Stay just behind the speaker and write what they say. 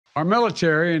Our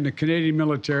military and the Canadian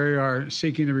military are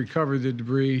seeking to recover the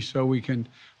debris so we can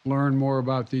learn more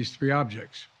about these three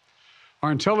objects.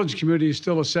 Our intelligence community is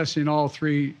still assessing all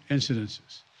three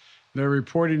incidences. They're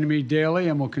reporting to me daily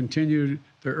and will continue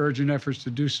their urgent efforts to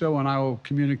do so, and I will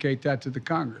communicate that to the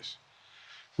Congress.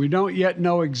 We don't yet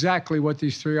know exactly what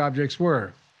these three objects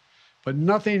were, but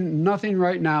nothing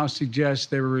right now suggests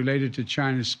they were related to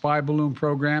China's spy balloon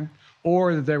program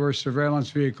or that they were surveillance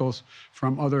vehicles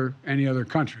from any other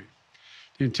country.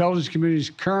 The intelligence community's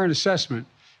current assessment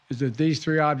is that these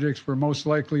three objects were most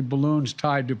likely balloons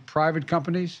tied to private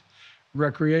companies,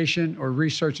 recreation or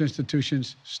research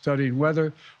institutions studying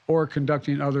weather or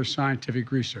conducting other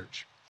scientific research.